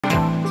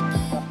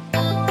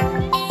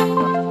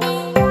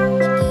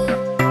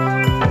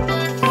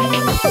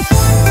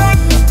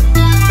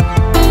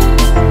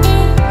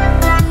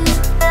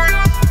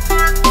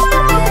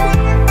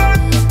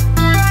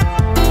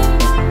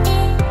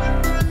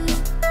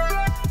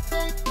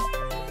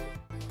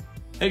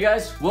Hey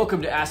guys,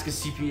 welcome to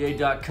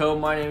AskACPA.co.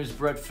 My name is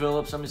Brett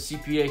Phillips. I'm a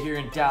CPA here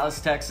in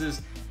Dallas,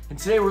 Texas. And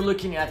today we're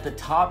looking at the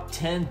top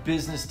 10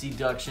 business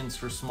deductions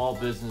for small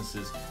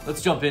businesses.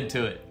 Let's jump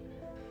into it.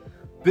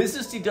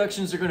 Business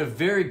deductions are going to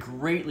vary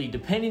greatly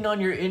depending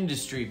on your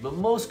industry, but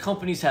most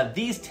companies have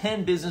these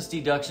 10 business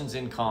deductions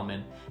in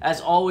common. As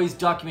always,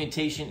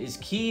 documentation is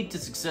key to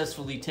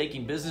successfully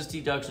taking business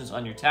deductions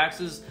on your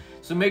taxes,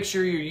 so make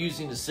sure you're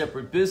using a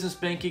separate business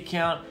bank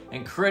account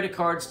and credit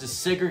cards to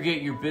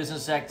segregate your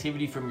business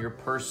activity from your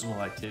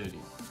personal activity.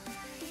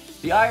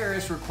 The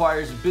IRS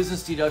requires a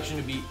business deduction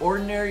to be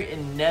ordinary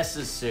and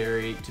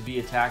necessary to be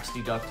a tax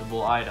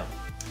deductible item.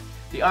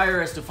 The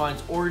IRS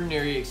defines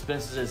ordinary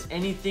expenses as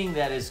anything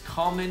that is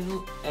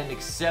common and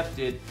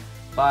accepted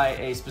by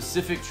a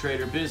specific trade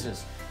or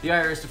business. The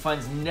IRS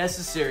defines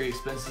necessary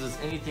expenses as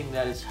anything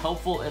that is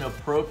helpful and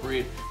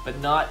appropriate, but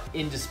not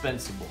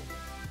indispensable.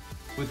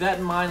 With that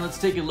in mind, let's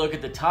take a look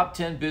at the top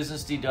 10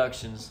 business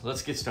deductions.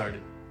 Let's get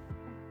started.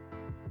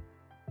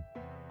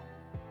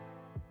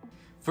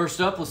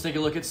 First up, let's take a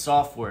look at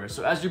software.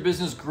 So as your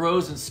business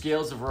grows and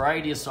scales, a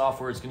variety of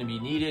software is going to be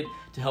needed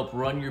to help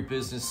run your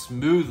business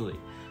smoothly.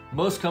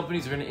 Most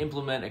companies are going to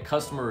implement a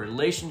customer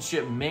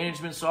relationship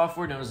management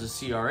software known as a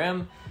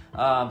CRM,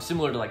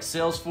 similar to like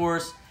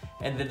Salesforce,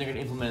 and then they're going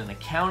to implement an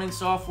accounting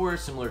software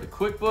similar to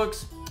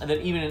QuickBooks, and then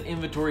even an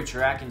inventory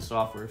tracking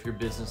software if your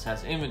business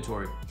has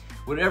inventory.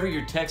 Whatever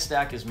your tech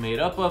stack is made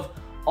up of,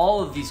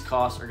 all of these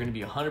costs are going to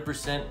be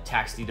 100%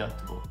 tax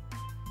deductible.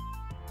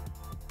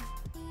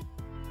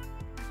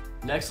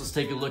 Next, let's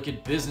take a look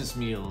at business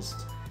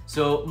meals.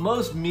 So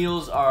most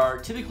meals are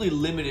typically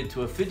limited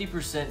to a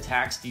 50%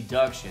 tax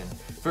deduction.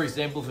 For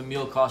example, if a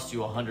meal costs you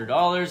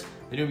 $100,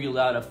 then you'll be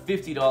allowed a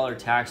 $50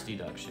 tax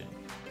deduction.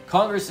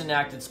 Congress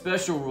enacted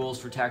special rules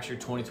for tax year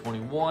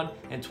 2021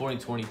 and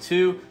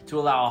 2022 to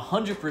allow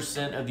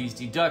 100% of these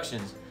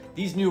deductions.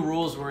 These new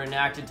rules were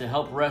enacted to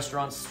help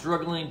restaurants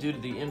struggling due to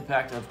the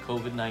impact of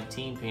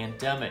COVID-19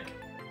 pandemic.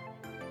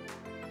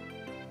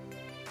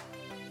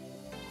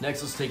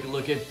 Next, let's take a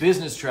look at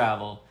business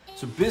travel.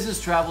 So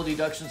business travel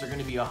deductions are going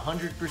to be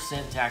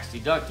 100% tax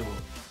deductible.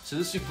 So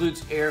this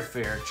includes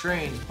airfare,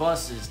 trains,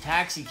 buses,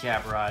 taxi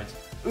cab rides,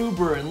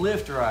 Uber and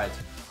Lyft rides,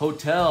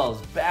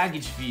 hotels,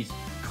 baggage fees,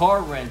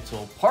 car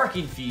rental,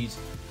 parking fees,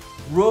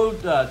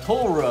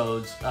 toll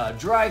roads,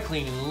 dry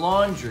cleaning,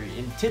 laundry,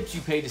 and tips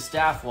you pay to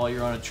staff while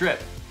you're on a trip.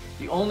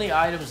 The only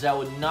items that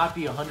would not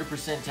be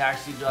 100%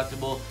 tax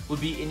deductible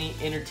would be any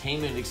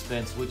entertainment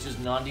expense, which is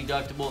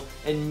non-deductible,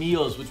 and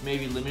meals, which may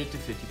be limited to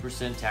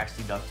 50% tax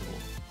deductible.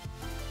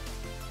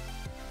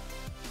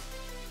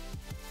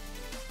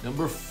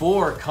 Number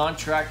 4,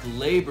 contract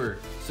labor.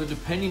 So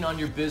depending on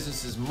your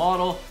business's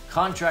model,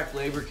 contract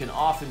labor can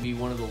often be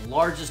one of the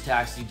largest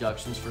tax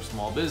deductions for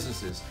small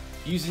businesses.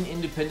 Using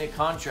independent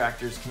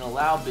contractors can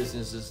allow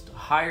businesses to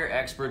hire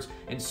experts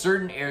in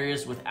certain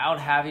areas without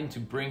having to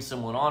bring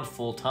someone on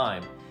full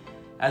time.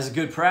 As a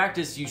good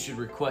practice, you should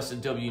request a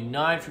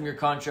W-9 from your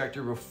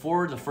contractor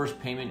before the first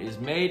payment is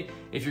made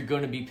if you're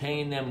going to be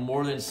paying them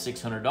more than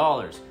 $600.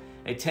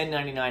 A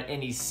 1099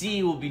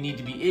 NEC will need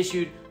to be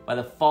issued by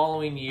the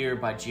following year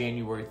by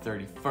January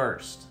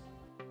 31st.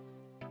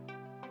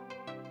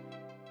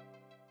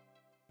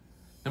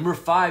 Number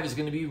 5 is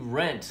going to be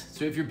rent.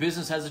 So if your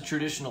business has a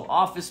traditional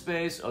office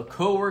space, a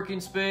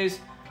co-working space,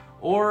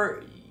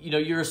 or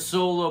you're a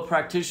solo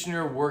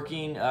practitioner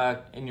working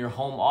in your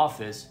home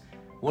office,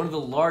 one of the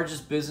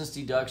largest business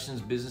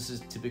deductions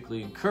businesses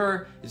typically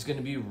incur is going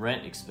to be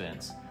rent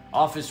expense.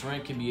 Office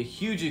rent can be a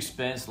huge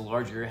expense the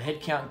larger your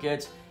headcount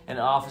gets, and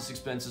office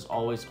expense is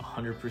always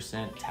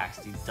 100% tax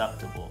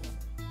deductible.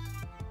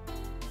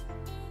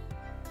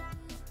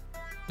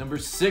 Number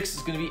 6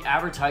 is going to be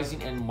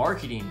advertising and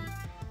marketing.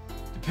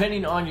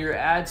 Depending on your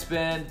ad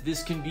spend,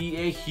 this can be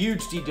a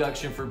huge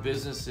deduction for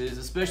businesses,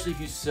 especially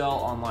if you sell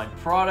online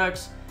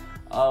products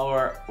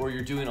or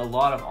you're doing a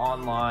lot of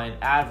online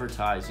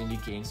advertising to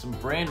gain some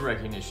brand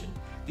recognition.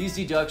 These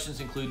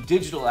deductions include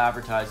digital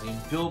advertising,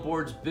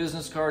 billboards,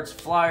 business cards,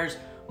 flyers,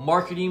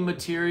 marketing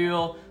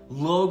material,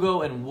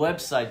 logo, and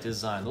website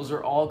design. Those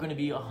are all going to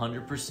be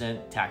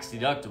 100% tax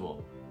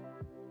deductible.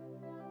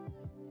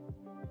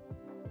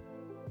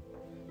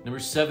 Number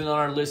 7 on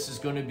our list is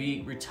going to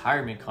be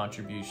retirement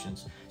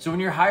contributions. So when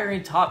you're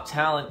hiring top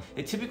talent,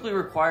 it typically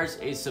requires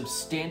a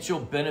substantial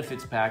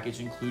benefits package,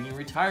 including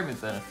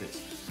retirement benefits.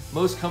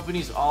 Most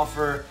companies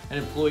offer an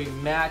employee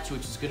match,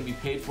 which is going to be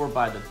paid for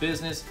by the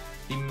business.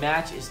 The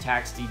match is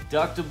tax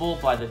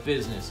deductible by the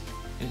business.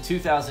 In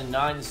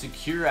 2009, the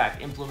Secure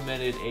Act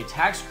implemented a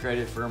tax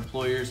credit for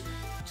employers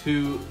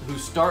who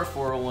start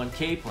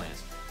 401k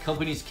plans.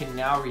 Companies can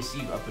now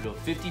receive up to a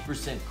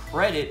 50%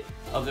 credit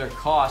of their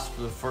costs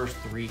for the first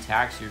 3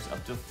 tax years,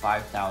 up to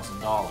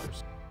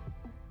 $5,000.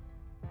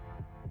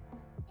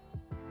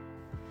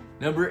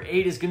 Number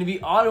 8 is going to be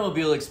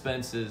automobile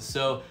expenses.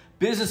 So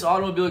business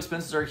automobile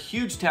expenses are a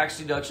huge tax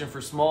deduction for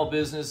small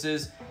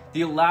businesses.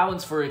 The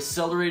allowance for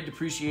accelerated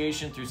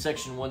depreciation through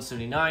Section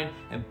 179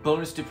 and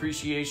bonus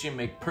depreciation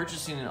make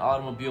purchasing an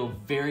automobile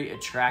very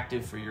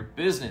attractive for your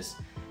business.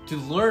 To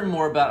learn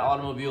more about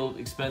automobile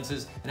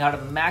expenses and how to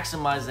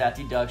maximize that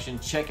deduction,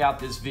 check out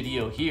this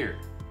video here.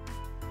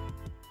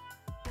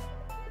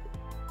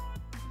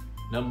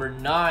 Number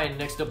 9,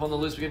 next up on the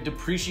list, we have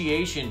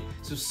depreciation.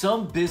 So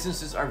some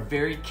businesses are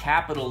very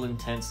capital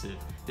intensive.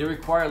 They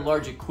require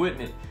large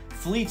equipment,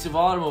 fleets of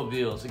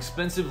automobiles,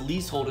 expensive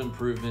leasehold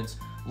improvements,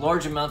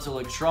 large amounts of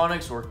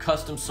electronics or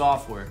custom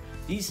software.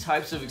 These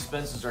types of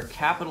expenses are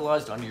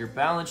capitalized onto your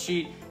balance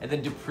sheet and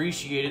then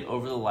depreciated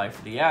over the life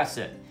of the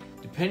asset.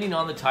 Depending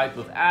on the type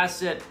of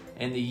asset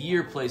and the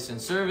year placed in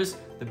service,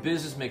 the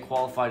business may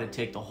qualify to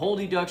take the whole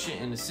deduction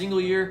in a single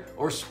year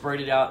or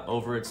spread it out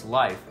over its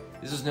life.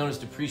 This is known as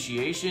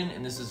depreciation,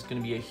 and this is going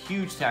to be a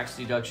huge tax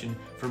deduction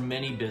for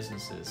many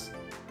businesses.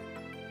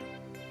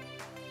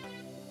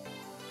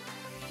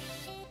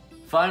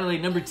 Finally,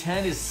 number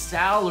 10 is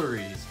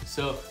salaries.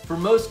 So for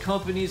most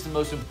companies, the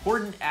most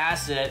important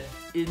asset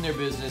in their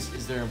business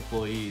is their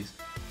employees.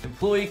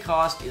 Employee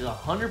cost is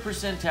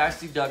 100%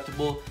 tax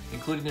deductible,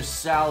 including their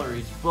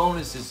salaries,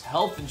 bonuses,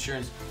 health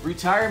insurance,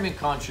 retirement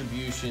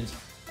contributions,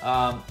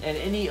 and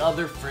any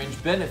other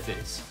fringe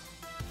benefits.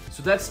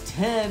 So that's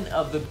 10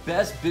 of the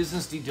best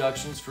business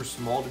deductions for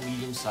small to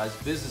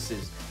medium-sized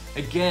businesses.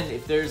 Again,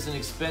 if there's an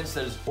expense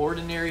that is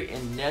ordinary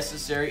and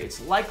necessary, it's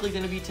likely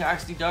going to be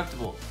tax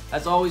deductible.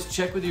 As always,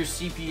 check with your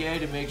CPA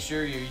to make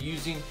sure you're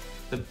using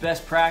the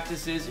best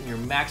practices and you're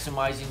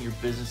maximizing your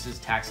business's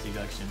tax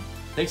deduction.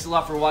 Thanks a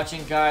lot for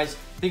watching, guys.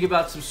 Think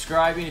about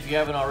subscribing if you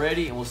haven't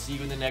already, and we'll see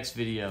you in the next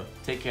video.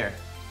 Take care.